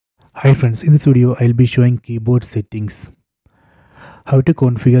Hi friends, in this video I'll be showing keyboard settings, how to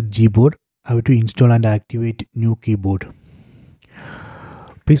configure Gboard, how to install and activate new keyboard.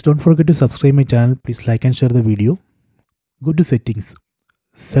 Please don't forget to subscribe my channel, please like and share the video. Go to settings,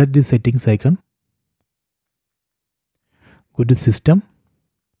 set the settings icon, go to system,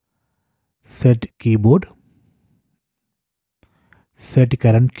 set keyboard, set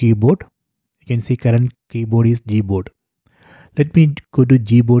current keyboard. You can see current keyboard is Gboard. Let me go to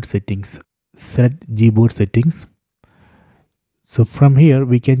Gboard settings, set Gboard settings. So from here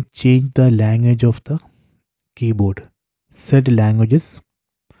we can change the language of the keyboard. Set languages.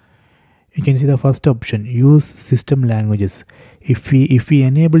 You can see the first option, use system languages. If we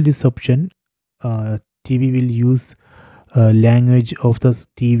enable this option, TV will use language of the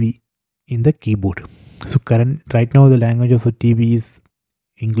TV in the keyboard. So right now the language of the TV is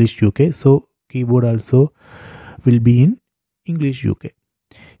English UK, so keyboard also will be in English UK.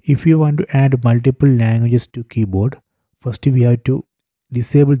 If you want to add multiple languages to keyboard, first we have to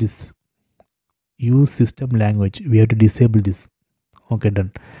disable this, use system language. We have to disable this. Okay,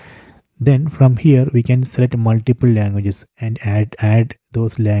 done. Then from here we can select multiple languages and add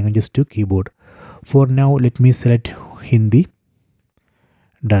those languages to keyboard. For now let me select Hindi.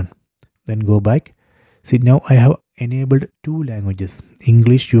 Done. Then go back. See, now I have enabled two languages,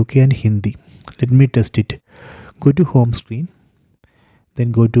 English UK and Hindi. Let me test it. Go to home screen,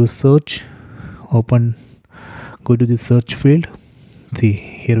 then go to search, go to the search field. See,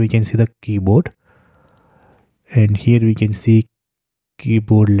 here we can see the keyboard, and here we can see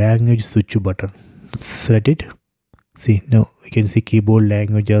keyboard language switch button. Select it. See, now we can see keyboard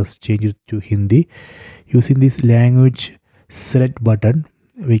language has changed to Hindi. Using this language select button,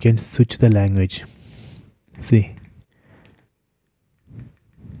 we can switch the language. See,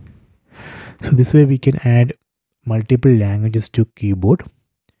 so this way we can add multiple languages to keyboard.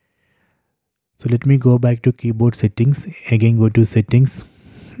 So let me go back to keyboard settings. Again go to settings,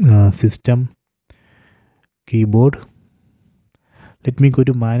 system, keyboard. Let me go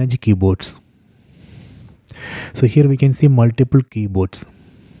to manage keyboards. So here we can see multiple keyboards.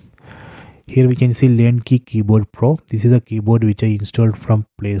 Here we can see LaneKey Keyboard Pro. This is a keyboard which I installed from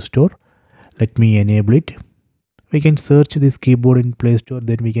Play Store. Let me enable it. We can search this keyboard in Play Store,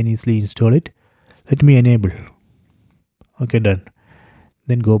 then we can easily install it. Let me enable. Okay, done.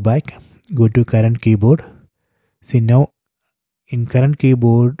 Then go back, go to current keyboard. See, now in current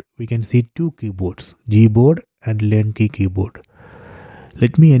keyboard we can see two keyboards, Gboard and LaneKey keyboard.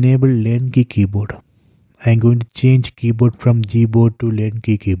 Let me enable LaneKey keyboard. I am going to change keyboard from Gboard to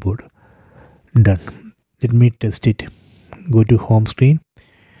LaneKey keyboard. Done. Let me test it. Go to home screen,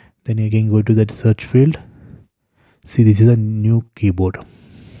 then again go to that search field. See, this is a new keyboard.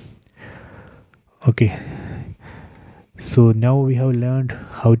 Okay, so now we have learned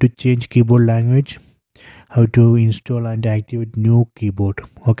how to change keyboard language, how to install and activate new keyboard.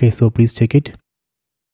 Okay, so please check it.